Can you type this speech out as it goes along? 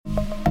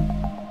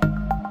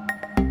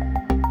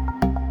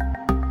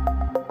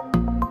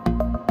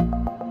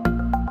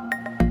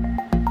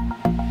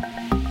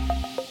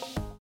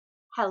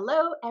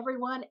Hello,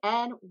 everyone,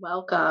 and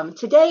welcome.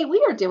 Today,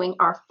 we are doing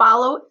our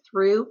follow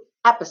through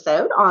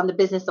episode on the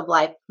Business of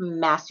Life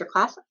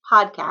Masterclass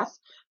podcast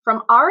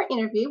from our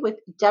interview with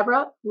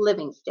Debra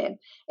Livingston.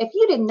 If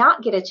you did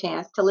not get a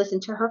chance to listen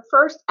to her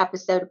first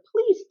episode,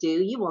 please do.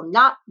 You will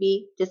not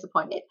be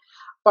disappointed.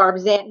 Barb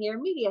Zant here,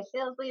 media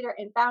sales leader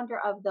and founder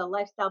of the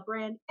lifestyle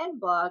brand and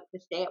blog, The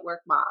Stay at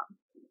Work Mom.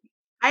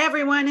 Hi,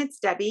 everyone. It's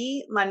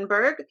Debbie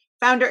Lundberg,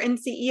 founder and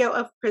CEO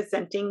of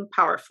Presenting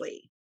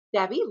Powerfully.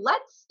 Debbie,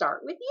 let's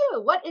start with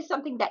you. What is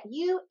something that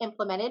you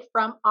implemented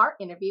from our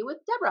interview with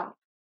Debra?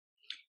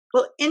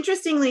 Well,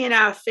 interestingly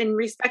enough, in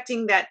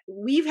respecting that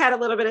we've had a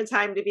little bit of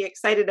time to be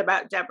excited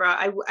about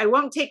Debra, I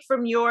won't take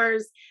from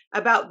yours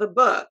about the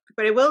book,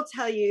 but I will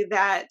tell you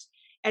that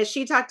as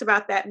she talked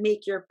about that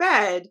make your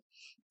bed,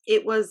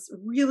 it was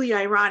really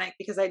ironic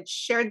because I'd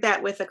shared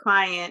that with a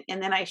client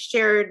and then I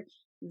shared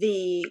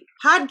the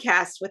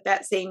podcast with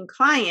that same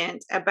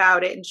client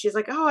about it. And she's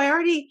like, oh, I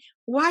already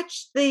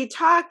watched the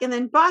talk and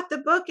then bought the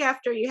book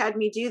after you had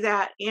me do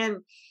that. And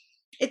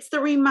it's the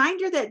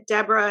reminder that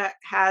Debra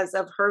has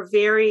of her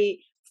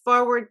very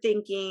forward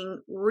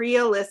thinking,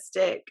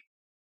 realistic,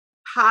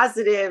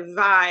 positive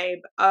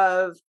vibe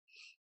of,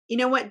 you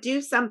know what,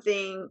 do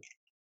something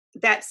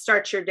that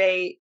starts your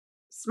day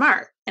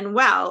smart and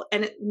well,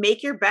 and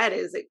make your bed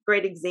is a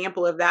great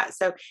example of that.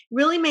 So it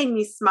really made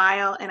me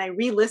smile and I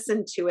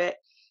re-listened to it.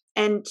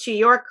 And to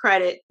your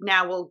credit,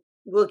 now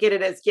we'll get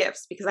it as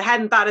gifts because I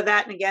hadn't thought of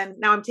that. And again,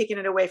 now I'm taking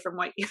it away from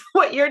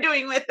what you're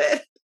doing with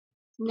it.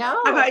 No.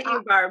 How about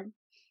you, Barb?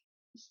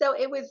 So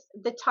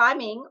the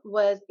timing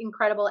was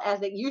incredible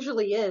as it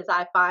usually is,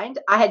 I find.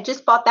 I had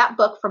just bought that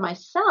book for my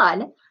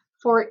son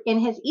in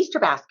his Easter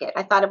basket.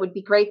 I thought it would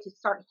be great to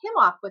start him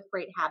off with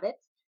great habits,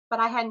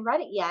 but I hadn't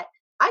read it yet.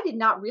 I did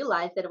not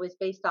realize that it was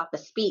based off a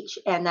speech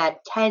and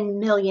that 10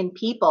 million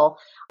people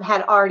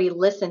had already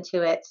listened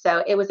to it.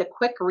 So it was a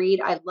quick read.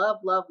 I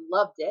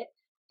loved it.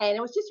 And it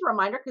was just a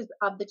reminder because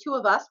the two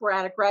of us were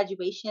at a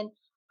graduation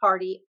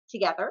party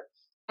together.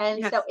 And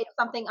Yes. So it's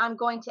something I'm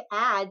going to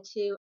add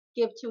to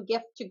give to a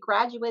gift to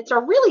graduates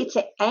or really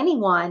to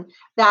anyone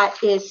that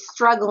is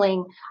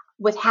struggling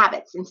with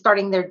habits and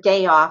starting their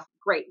day off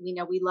great. We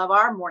know we love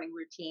our morning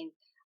routine,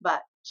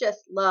 but just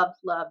loved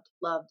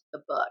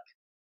the book.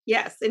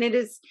 Yes. And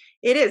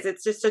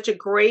it's just such a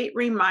great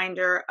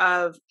reminder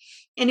of,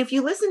 and if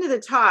you listen to the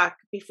talk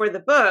before the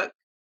book,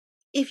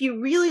 if you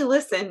really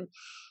listen,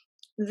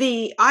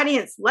 the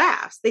audience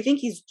laughs. They think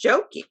he's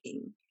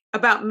joking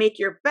about make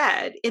your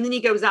bed. And then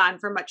he goes on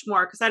for much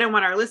more because I don't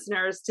want our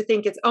listeners to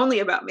think it's only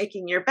about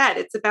making your bed.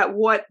 It's about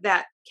what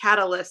that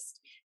catalyst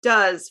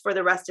does for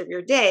the rest of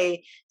your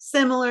day,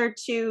 similar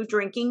to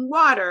drinking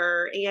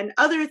water and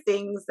other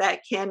things that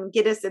can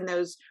get us in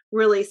those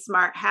really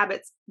smart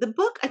habits. The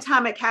book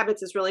Atomic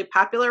Habits is really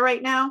popular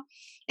right now,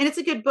 and it's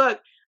a good book.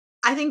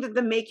 I think that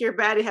the Make Your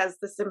Bed has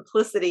the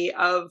simplicity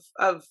of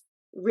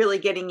really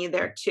getting you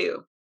there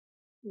too.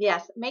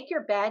 Yes, Make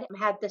Your Bed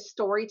had the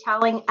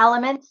storytelling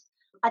elements.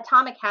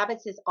 Atomic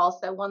Habits is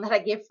also one that I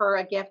give for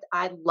a gift.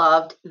 I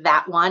loved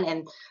that one.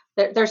 And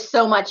there's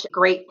so much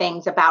great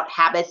things about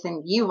habits.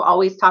 And you've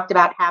always talked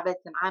about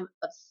habits, and I'm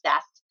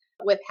obsessed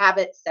with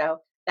habits. So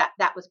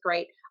that was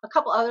great. A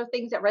couple other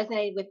things that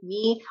resonated with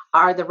me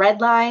are the red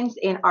lines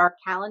in our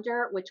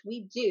calendar, which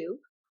we do.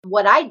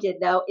 What I did,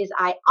 though, is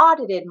I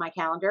audited my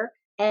calendar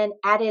and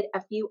added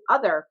a few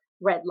other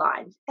red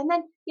lines. And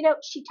then,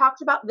 she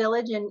talks about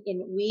village and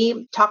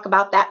we talk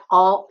about that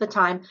all the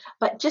time,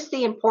 but just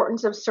the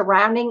importance of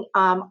surrounding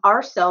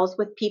ourselves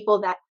with people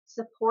that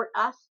support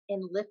us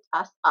and lift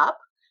us up.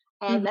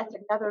 And that's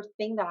another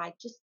thing that I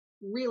just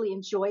really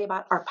enjoy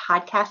about our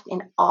podcast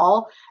and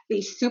all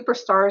these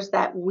superstars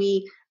that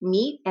we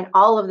meet and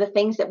all of the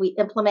things that we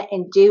implement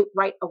and do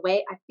right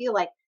away. I feel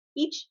like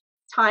each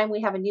time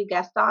we have a new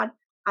guest on,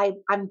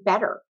 I'm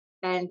better.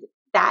 And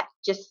that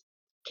just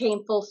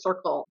came full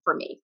circle for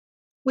me.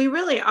 We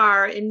really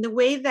are. In the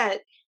way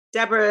that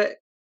Debra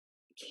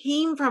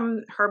came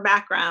from her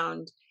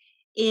background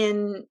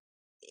in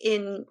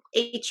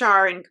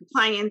HR and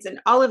compliance and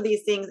all of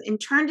these things and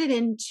turned it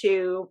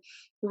into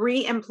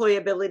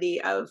re-employability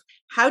of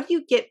how do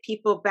you get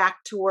people back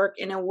to work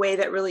in a way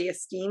that really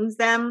esteems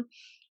them.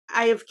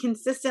 I have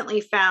consistently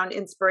found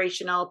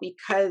inspirational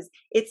because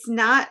it's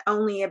not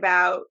only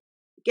about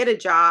get a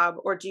job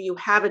or do you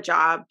have a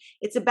job,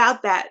 it's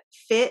about that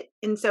fit.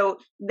 And so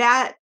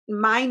that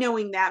my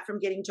knowing that from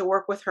getting to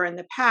work with her in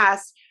the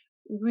past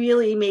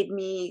really made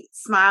me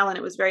smile. And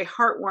it was very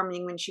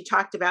heartwarming when she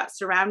talked about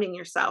surrounding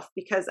yourself,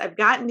 because I've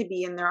gotten to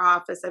be in their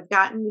office. I've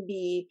gotten to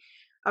be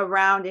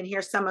around and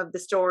hear some of the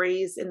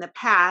stories in the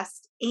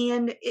past.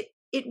 And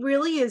it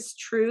really is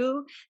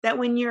true that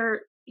when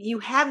you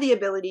have the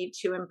ability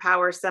to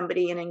empower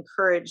somebody and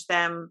encourage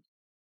them,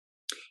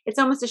 it's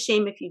almost a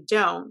shame if you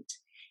don't.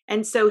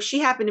 And so she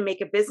happened to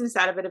make a business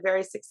out of it, a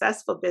very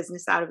successful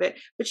business out of it.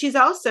 But she's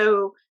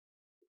also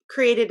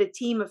created a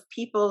team of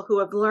people who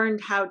have learned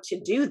how to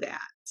do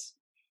that.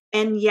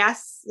 And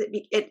yes,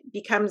 it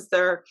becomes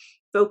their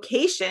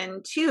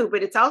vocation too,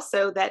 but it's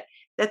also that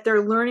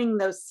they're learning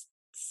those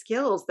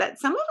skills that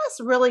some of us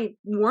really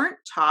weren't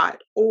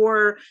taught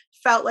or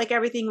felt like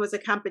everything was a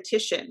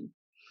competition.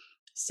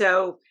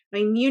 So,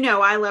 I mean,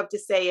 I love to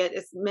say it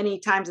as many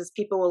times as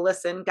people will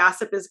listen.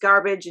 Gossip is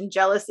garbage and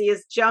jealousy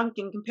is junk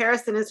and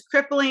comparison is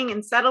crippling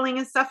and settling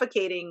is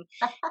suffocating.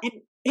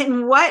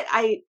 and what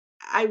I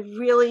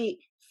really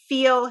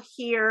feel,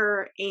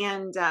 hear,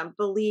 and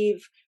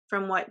believe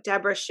from what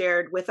Debra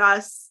shared with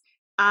us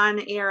on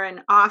air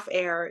and off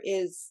air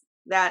is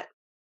that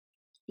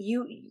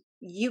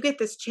you get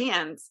this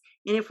chance.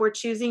 And if we're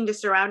choosing to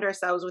surround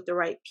ourselves with the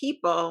right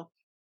people,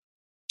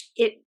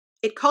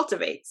 it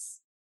cultivates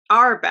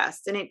our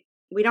best, and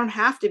we don't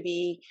have to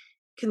be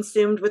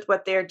consumed with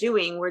what they're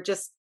doing. We're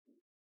just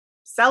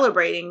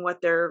celebrating what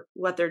they're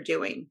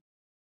doing.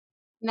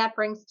 And that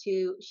brings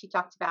to, she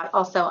talked about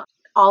also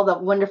all the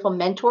wonderful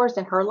mentors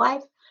in her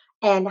life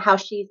and how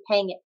she's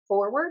paying it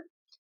forward.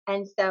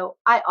 And so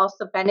I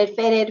also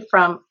benefited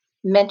from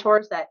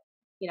mentors that,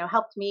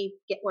 helped me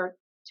get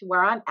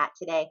where I'm at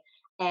today,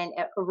 and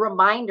a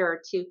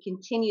reminder to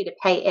continue to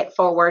pay it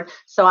forward.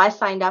 So I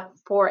signed up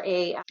for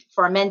a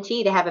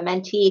mentee, to have a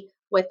mentee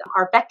with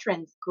our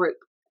veterans group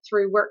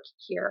through work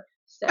here.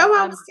 So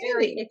I'm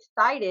very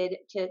excited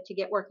to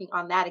get working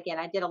on that again.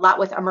 I did a lot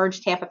with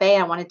Emerge Tampa Bay.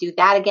 I want to do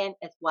that again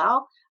as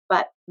well.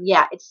 But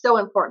yeah, it's so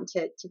important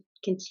to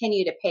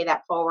continue to pay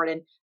that forward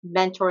and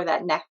mentor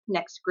that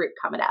next group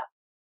coming up.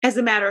 As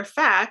a matter of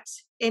fact,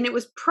 and it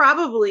was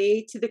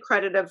probably to the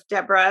credit of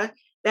Debra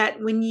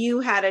that when you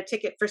had a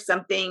ticket for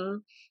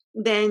something,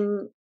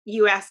 then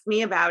you asked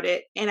me about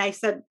it. And I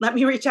said, let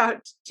me reach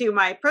out to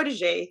my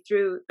protege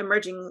through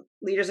Emerging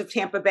Leaders of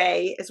Tampa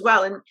Bay as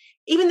well. And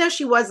even though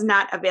she was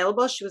not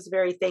available, she was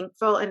very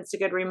thankful. And it's a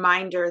good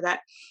reminder that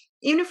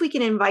even if we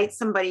can invite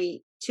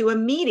somebody to a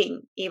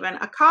meeting, even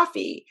a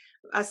coffee,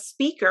 a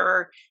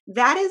speaker,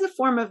 that is a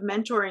form of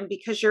mentoring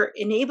because you're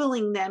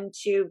enabling them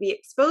to be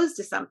exposed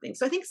to something.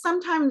 So I think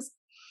sometimes,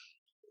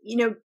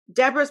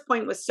 Debra's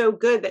point was so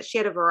good that she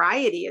had a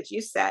variety, as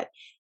you said,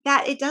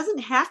 that it doesn't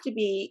have to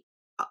be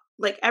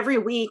like every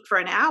week for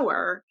an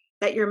hour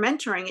that you're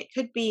mentoring. It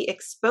could be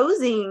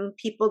exposing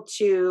people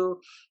to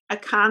a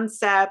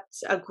concept,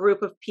 a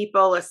group of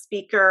people, a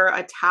speaker,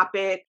 a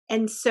topic.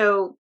 And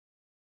so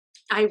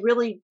I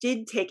really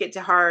did take it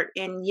to heart.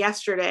 And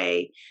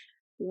yesterday,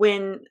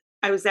 when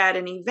I was at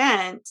an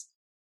event,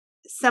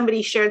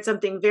 somebody shared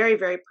something very,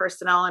 very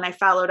personal, and I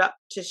followed up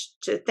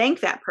to thank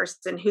that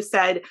person who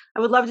said,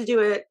 I would love to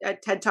do a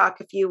TED Talk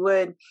if you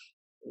would,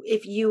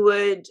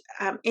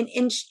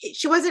 and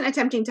she wasn't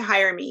attempting to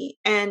hire me.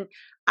 And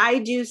I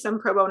do some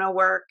pro bono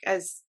work,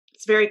 as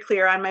it's very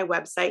clear on my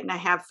website, and I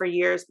have for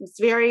years.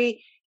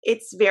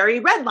 It's very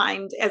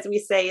redlined, as we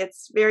say.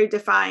 It's very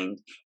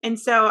defined. And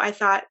so I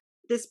thought,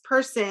 this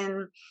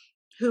person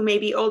who may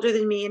be older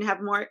than me and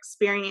have more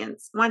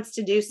experience wants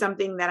to do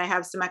something that I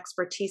have some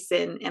expertise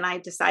in. And I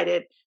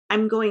decided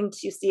I'm going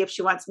to see if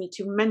she wants me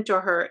to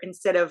mentor her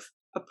instead of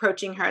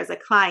approaching her as a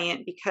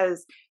client,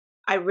 because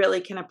I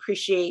really can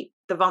appreciate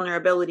the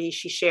vulnerability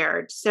she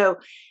shared. So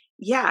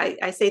yeah,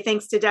 I say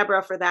thanks to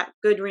Debra for that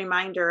good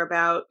reminder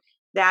about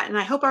that. And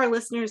I hope our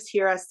listeners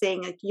hear us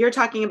saying, like, you're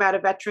talking about a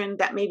veteran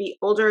that may be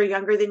older or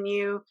younger than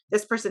you.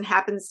 This person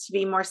happens to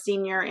be more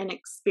senior in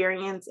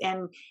experience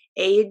and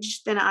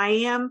age than I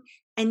am.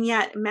 And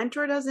yet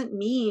mentor doesn't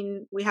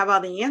mean we have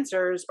all the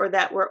answers or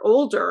that we're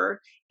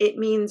older. It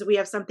means we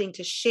have something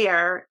to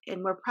share,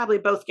 and we're probably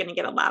both going to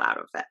get a lot out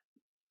of it.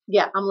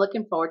 Yeah, I'm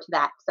looking forward to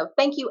that. So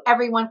thank you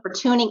everyone for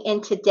tuning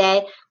in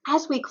today.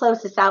 As we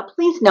close this out,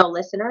 please know,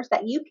 listeners,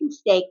 that you can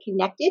stay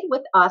connected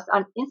with us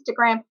on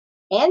Instagram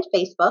and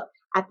Facebook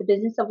at the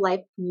Business of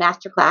Life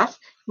Masterclass,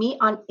 me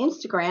on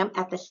Instagram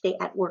at the Stay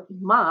at Work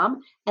Mom,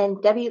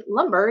 and Debbie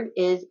Lumberg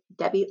is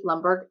Debbie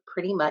Lumberg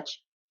pretty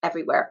much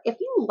everywhere. If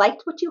you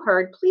liked what you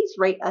heard, please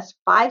rate us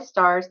 5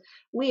 stars.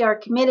 We are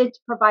committed to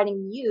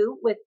providing you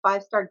with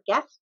 5-star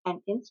guests and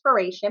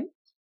inspiration.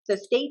 So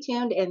stay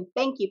tuned, and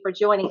thank you for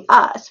joining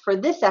us for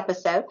this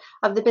episode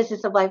of the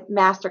Business of Life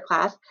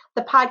Masterclass,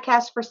 the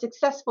podcast for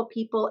successful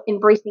people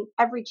embracing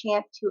every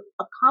chance to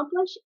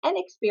accomplish and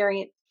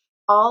experience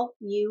all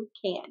you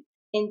can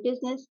in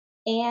business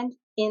and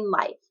in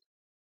life.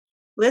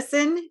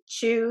 Listen,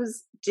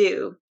 choose,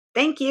 do.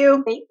 Thank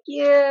you. Thank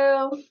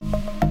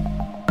you.